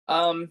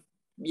Um,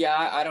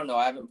 yeah, I don't know.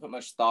 I haven't put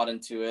much thought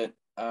into it.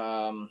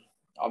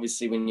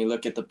 Obviously, when you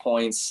look at the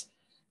points,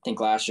 I think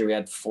last year we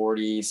had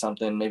 40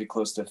 something, maybe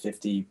close to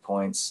 50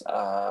 points,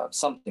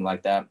 something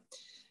like that.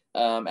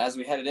 As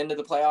we headed into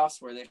the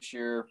playoffs, where this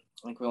year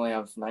I think we only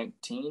have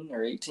 19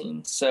 or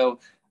 18. So,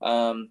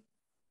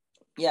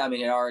 yeah, I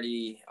mean, it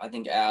already I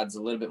think adds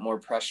a little bit more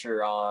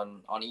pressure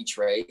on each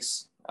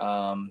race,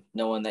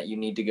 knowing that you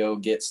need to go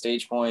get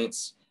stage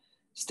points,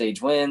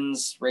 stage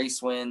wins,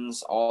 race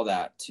wins, all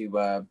that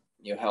to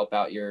help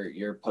out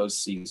your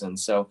postseason.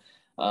 So,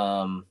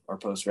 or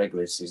post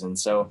regular season.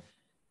 So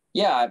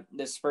yeah,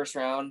 this first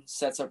round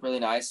sets up really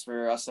nice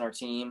for us and our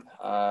team.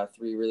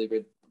 Three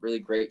really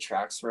great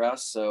tracks for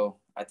us. So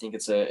I think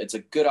it's a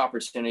good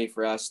opportunity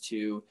for us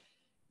to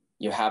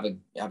have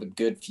a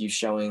good few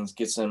showings,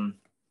 get some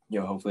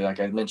hopefully like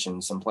I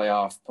mentioned some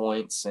playoff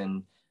points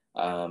and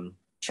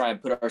try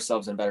and put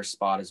ourselves in a better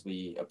spot as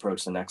we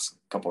approach the next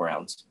couple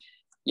rounds.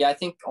 Yeah, I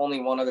think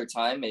only one other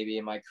time, maybe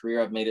in my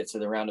career, I've made it to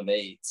the round of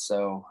eight.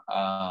 So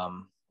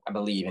I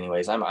believe,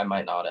 anyways, I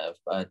might not have,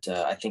 but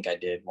I think I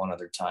did one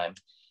other time.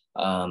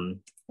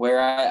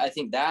 Where I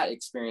think that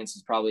experience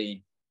is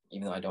probably,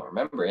 even though I don't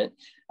remember it,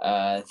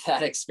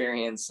 that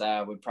experience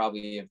would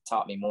probably have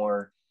taught me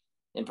more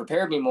and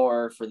prepared me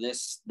more for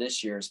this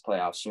year's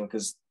playoffs.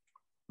 Because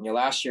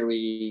last year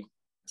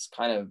it's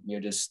kind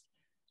of just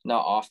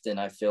not often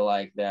I feel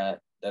like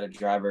that a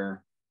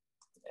driver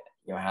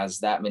has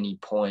that many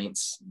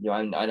points.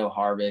 I know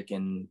Harvick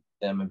and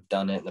them have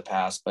done it in the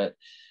past, but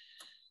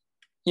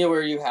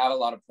where you have a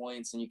lot of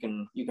points and you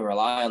can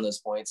rely on those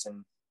points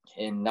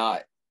and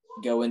not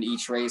go into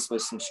each race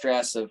with some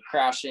stress of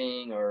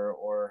crashing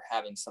or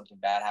having something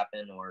bad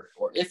happen, or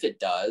if it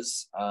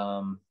does,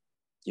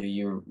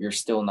 you're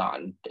still not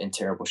in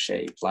terrible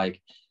shape.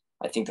 Like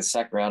I think the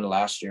second round of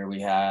last year we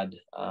had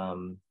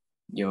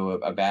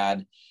a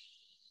bad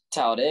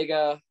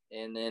Talladega,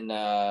 and then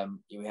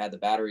we had the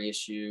battery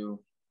issue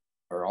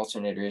or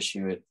alternator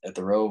issue at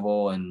the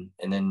Roval, and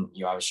then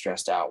I was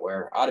stressed out,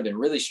 where I'd have been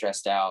really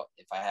stressed out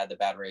if I had the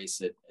bad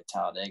race at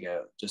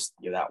Talladega, just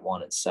that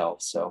one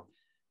itself. So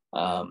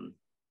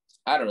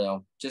I don't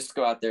know, just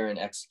go out there and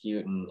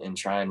execute and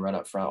try and run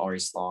up front all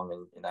race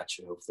long, and that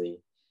should hopefully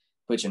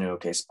put you in an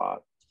okay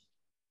spot.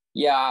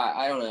 Yeah,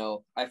 I don't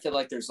know. I feel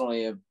like there's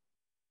only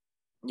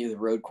the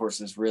road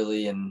courses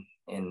really, and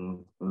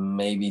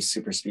maybe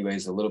super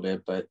speedways a little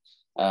bit, but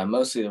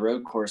mostly the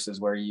road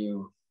courses where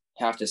you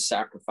have to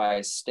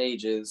sacrifice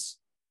stages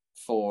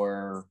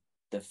for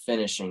the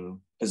finishing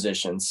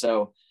position.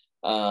 So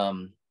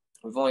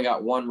we've only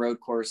got one road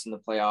course in the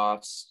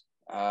playoffs.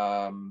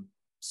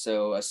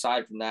 So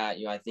aside from that,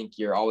 I think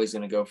you're always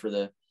going to go for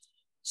the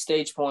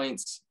stage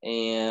points,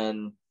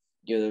 and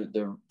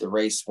the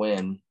race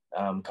win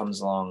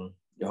comes along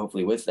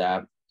hopefully with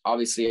that.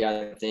 Obviously,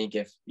 I think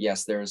if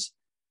there's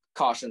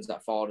cautions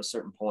that fall at a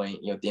certain point,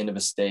 at the end of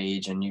a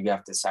stage, and you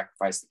have to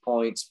sacrifice the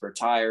points for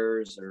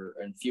tires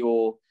and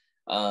fuel.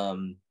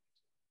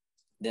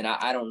 Then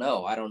I don't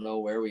know. I don't know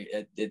where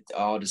it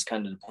all just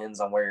kind of depends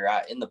on where you're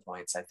at in the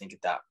points, I think,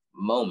 at that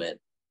moment.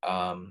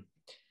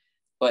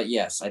 But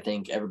yes, I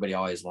think everybody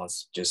always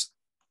wants to just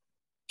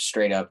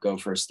straight up go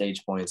for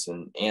stage points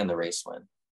and the race win.